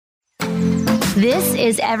This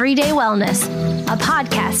is Everyday Wellness, a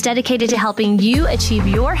podcast dedicated to helping you achieve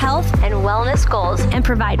your health and wellness goals and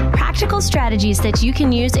provide practical strategies that you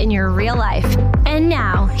can use in your real life. And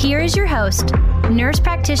now, here is your host, nurse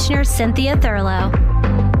practitioner Cynthia Thurlow.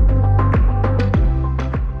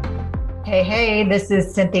 Hey, this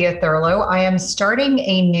is Cynthia Thurlow. I am starting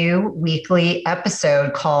a new weekly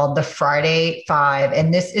episode called The Friday Five,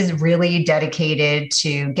 and this is really dedicated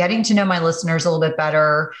to getting to know my listeners a little bit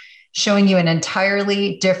better, showing you an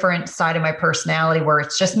entirely different side of my personality where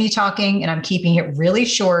it's just me talking and I'm keeping it really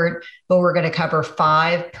short, but we're going to cover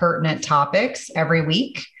 5 pertinent topics every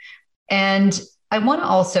week. And I want to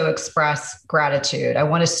also express gratitude. I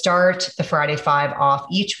want to start the Friday Five off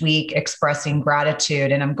each week expressing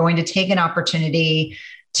gratitude. And I'm going to take an opportunity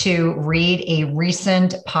to read a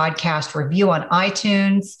recent podcast review on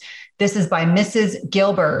iTunes. This is by Mrs.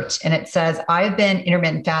 Gilbert, and it says, I've been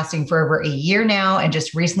intermittent fasting for over a year now and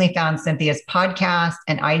just recently found Cynthia's podcast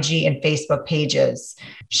and IG and Facebook pages.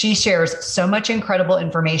 She shares so much incredible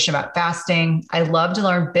information about fasting. I love to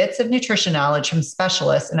learn bits of nutrition knowledge from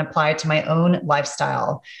specialists and apply it to my own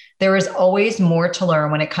lifestyle. There is always more to learn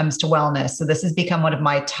when it comes to wellness. So this has become one of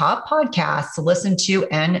my top podcasts to listen to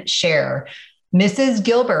and share. Mrs.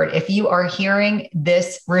 Gilbert, if you are hearing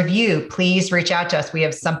this review, please reach out to us. We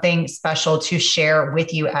have something special to share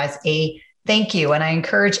with you as a thank you. And I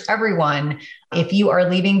encourage everyone, if you are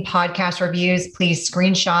leaving podcast reviews, please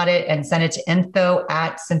screenshot it and send it to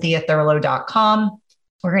info@cynthiathurlow.com.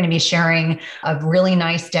 We're going to be sharing a really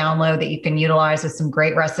nice download that you can utilize with some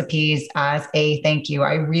great recipes as a thank you.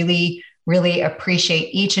 I really, really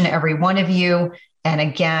appreciate each and every one of you. And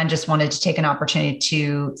again, just wanted to take an opportunity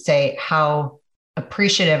to say how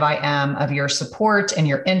appreciative I am of your support and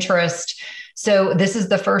your interest. So this is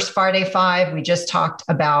the first Friday Five. We just talked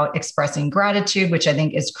about expressing gratitude, which I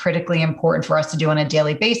think is critically important for us to do on a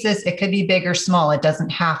daily basis. It could be big or small. It doesn't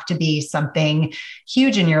have to be something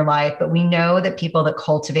huge in your life, but we know that people that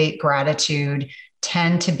cultivate gratitude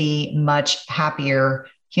tend to be much happier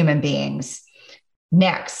human beings.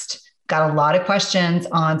 Next, got a lot of questions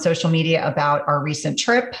on social media about our recent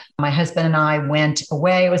trip. My husband and I went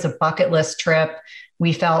away. It was a bucket list trip.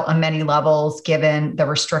 We felt on many levels, given the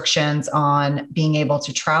restrictions on being able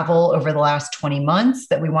to travel over the last 20 months,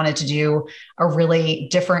 that we wanted to do a really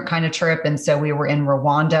different kind of trip. And so we were in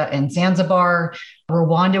Rwanda and Zanzibar.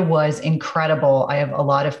 Rwanda was incredible. I have a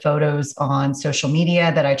lot of photos on social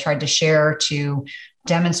media that I tried to share to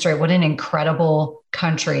demonstrate what an incredible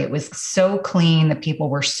country. It was so clean. The people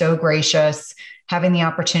were so gracious. Having the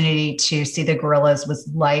opportunity to see the gorillas was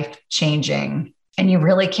life-changing. And you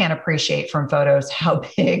really can't appreciate from photos how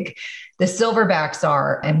big the silverbacks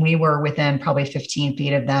are. And we were within probably 15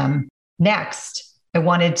 feet of them. Next, I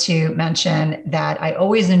wanted to mention that I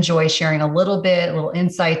always enjoy sharing a little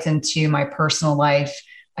insights into my personal life.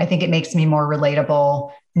 I think it makes me more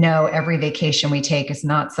relatable. No, every vacation we take is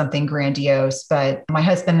not something grandiose, but my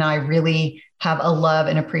husband and I really have a love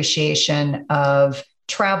and appreciation of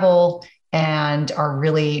travel and are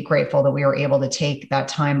really grateful that we were able to take that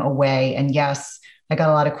time away. And yes, I got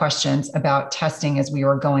a lot of questions about testing as we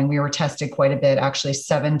were going. We were tested quite a bit, actually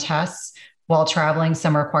 7 tests while traveling,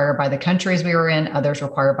 some required by the countries we were in, others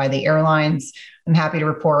required by the airlines. I'm happy to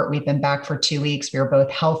report we've been back for 2 weeks. We were both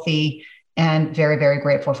healthy and very, very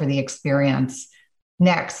grateful for the experience.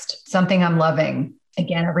 Next, something I'm loving.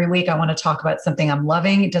 Again, every week I want to talk about something I'm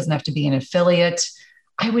loving. It doesn't have to be an affiliate.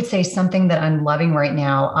 I would say something that I'm loving right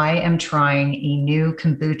now. I am trying a new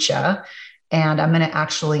kombucha, and I'm going to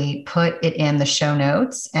actually put it in the show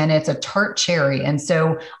notes. And it's a tart cherry. And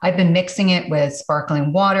so I've been mixing it with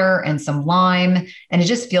sparkling water and some lime, and it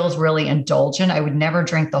just feels really indulgent. I would never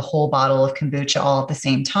drink the whole bottle of kombucha all at the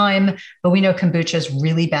same time, but we know kombucha is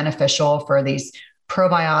really beneficial for these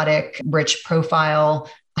probiotic rich profile,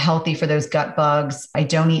 healthy for those gut bugs. I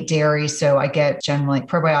don't eat dairy, so I get generally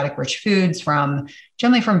probiotic rich foods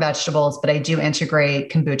generally from vegetables, but I do integrate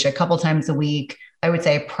kombucha a couple times a week. I would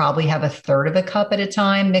say I probably have 1/3 of a cup at a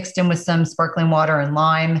time mixed in with some sparkling water and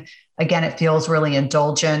lime. Again, it feels really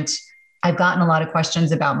indulgent. I've gotten a lot of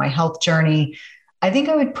questions about my health journey. I think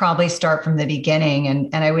I would probably start from the beginning.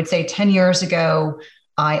 And I would say 10 years ago,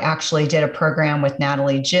 I actually did a program with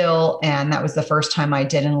Natalie Jill, and that was the first time I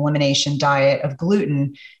did an elimination diet of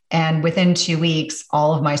gluten. And within 2 weeks,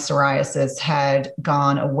 all of my psoriasis had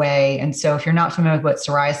gone away. And so if you're not familiar with what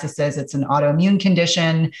psoriasis is, it's an autoimmune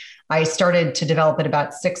condition. I started to develop it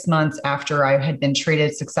about 6 months after I had been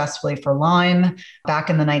treated successfully for Lyme back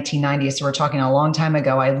in the 1990s. So we're talking a long time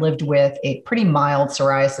ago. I lived with a pretty mild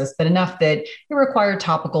psoriasis, but enough that it required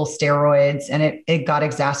topical steroids, and it got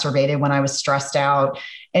exacerbated when I was stressed out.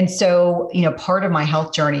 And so, part of my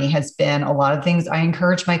health journey has been a lot of things I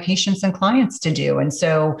encourage my patients and clients to do. And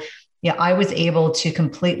so, I was able to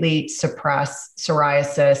completely suppress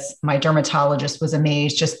psoriasis. My dermatologist was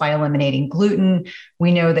amazed just by eliminating gluten.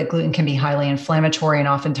 We know that gluten can be highly inflammatory, and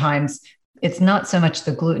oftentimes it's not so much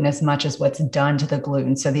the gluten as much as what's done to the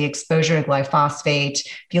gluten. So the exposure to glyphosate,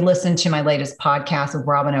 if you listen to my latest podcast with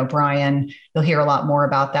Robin O'Brien, you'll hear a lot more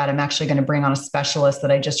about that. I'm actually going to bring on a specialist that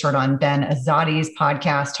I just heard on Ben Azadi's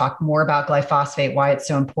podcast, talk more about glyphosate, why it's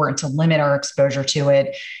so important to limit our exposure to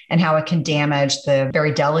it, and how it can damage the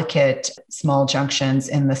very delicate small junctions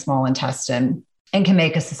in the small intestine and can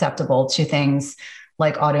make us susceptible to things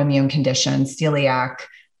like autoimmune conditions, celiac,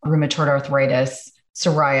 rheumatoid arthritis,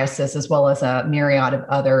 psoriasis, as well as a myriad of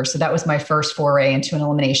others. So that was my first foray into an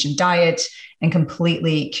elimination diet and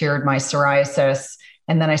completely cured my psoriasis.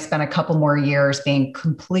 And then I spent a couple more years being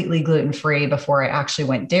completely gluten-free before I actually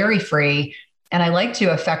went dairy-free. And I like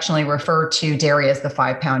to affectionately refer to dairy as the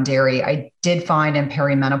 5-pound dairy. I did find in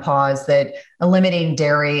perimenopause that eliminating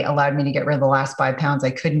dairy allowed me to get rid of the last 5 pounds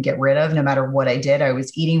I couldn't get rid of no matter what I did. I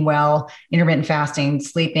was eating well, intermittent fasting,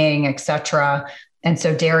 sleeping, etc. And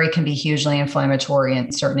so dairy can be hugely inflammatory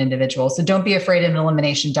in certain individuals. So don't be afraid of an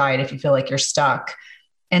elimination diet if you feel like you're stuck.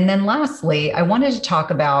 And then lastly, I wanted to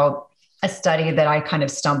talk about a study that I kind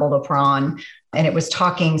of stumbled upon, and it was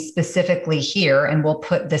talking specifically here, and we'll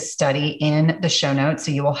put this study in the show notes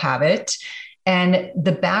so you will have it. And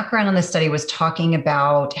the background on the study was talking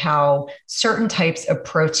about how certain types of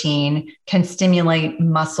protein can stimulate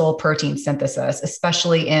muscle protein synthesis,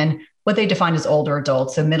 especially in what they define as older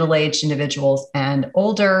adults, so middle-aged individuals and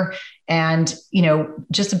older. And,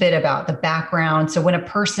 just a bit about the background. So when a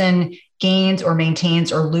person gains or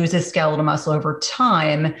maintains or loses skeletal muscle over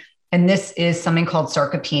time, and this is something called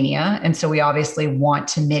sarcopenia. And so we obviously want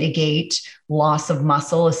to mitigate loss of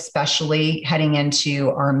muscle, especially heading into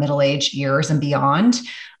our middle-aged years and beyond.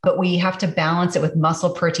 But we have to balance it with muscle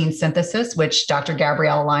protein synthesis, which Dr.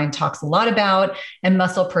 Gabrielle Align talks a lot about, and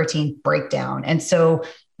muscle protein breakdown. And so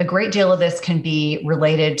a great deal of this can be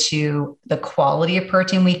related to the quality of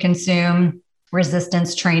protein we consume,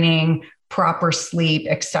 resistance training, proper sleep,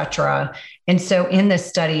 et cetera. And so in this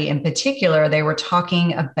study in particular, they were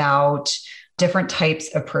talking about different types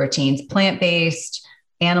of proteins, plant-based,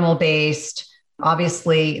 animal-based.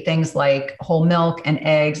 Obviously, things like whole milk and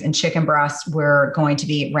eggs and chicken breast were going to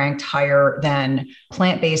be ranked higher than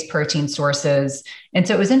plant-based protein sources. And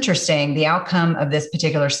so it was interesting. The outcome of this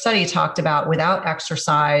particular study talked about without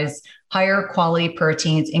exercise, higher quality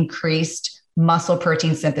proteins increased muscle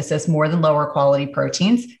protein synthesis more than lower quality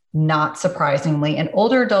proteins, not surprisingly, in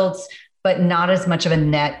older adults, but not as much of a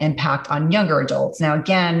net impact on younger adults. Now,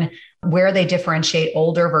 again, where they differentiate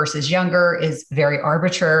older versus younger is very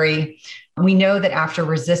arbitrary. We know that after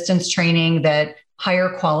resistance training, that higher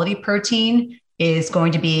quality protein is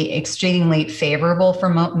going to be extremely favorable for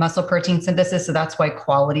muscle protein synthesis. So that's why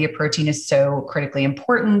quality of protein is so critically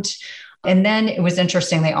important. And then it was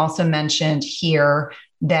interesting. They also mentioned here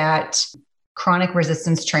that chronic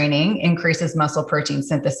resistance training increases muscle protein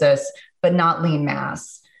synthesis, but not lean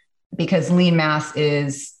mass, because lean mass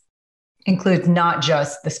includes not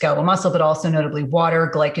just the skeletal muscle, but also notably water,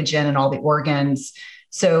 glycogen, and all the organs.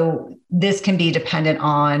 So this can be dependent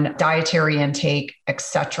on dietary intake, et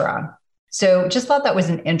cetera. So just thought that was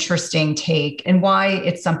an interesting take, and why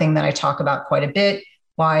it's something that I talk about quite a bit,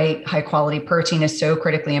 why high quality protein is so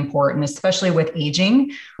critically important, especially with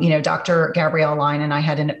aging. Dr. Gabrielle Align and I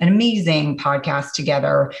had an amazing podcast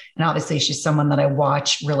together. And obviously she's someone that I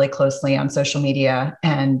watch really closely on social media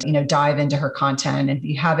and, dive into her content. And if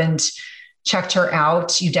you haven't checked her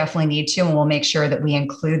out, you definitely need to, and we'll make sure that we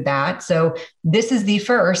include that. So this is the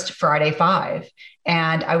first Friday 5.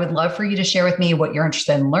 And I would love for you to share with me what you're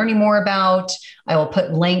interested in learning more about. I will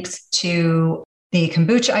put links to the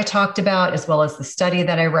kombucha I talked about, as well as the study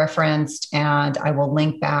that I referenced. And I will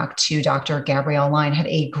link back to Dr. Gabrielle Align. Have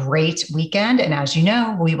a great weekend. And as you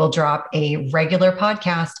know, we will drop a regular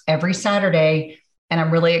podcast every Saturday. And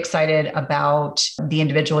I'm really excited about the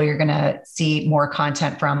individual you're going to see more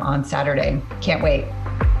content from on Saturday. Can't wait.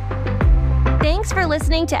 Thanks for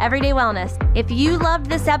listening to Everyday Wellness. If you loved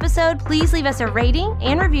this episode, please leave us a rating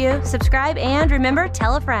and review, subscribe, and remember,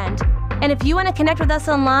 tell a friend. And if you want to connect with us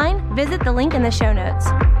online, visit the link in the show notes.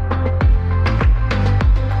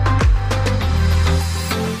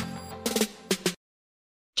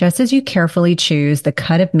 Just as you carefully choose the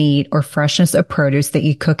cut of meat or freshness of produce that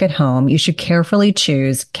you cook at home, you should carefully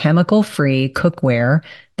choose chemical-free cookware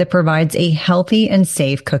that provides a healthy and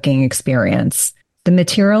safe cooking experience. The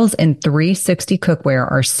materials in 360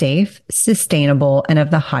 cookware are safe, sustainable, and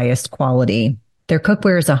of the highest quality. Their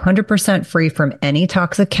cookware is 100% free from any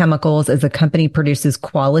toxic chemicals, as the company produces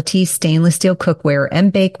quality stainless steel cookware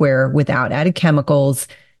and bakeware without added chemicals,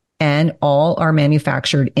 and all are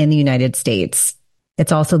manufactured in the United States.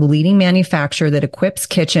 It's also the leading manufacturer that equips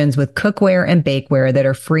kitchens with cookware and bakeware that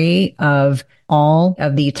are free of all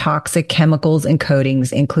of the toxic chemicals and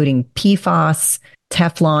coatings, including PFAS,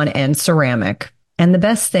 Teflon, and ceramic. And the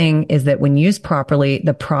best thing is that when used properly,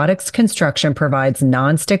 the product's construction provides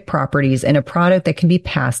nonstick properties in a product that can be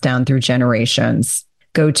passed down through generations.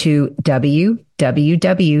 Go to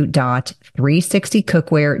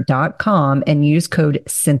www.360cookware.com and use code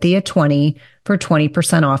Cynthia20 for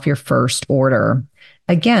 20% off your first order.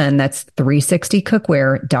 Again, that's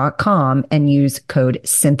 360cookware.com and use code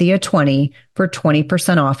Cynthia20 for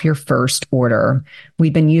 20% off your first order.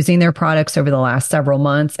 We've been using their products over the last several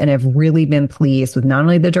months and have really been pleased with not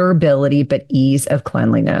only the durability, but ease of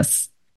cleanliness.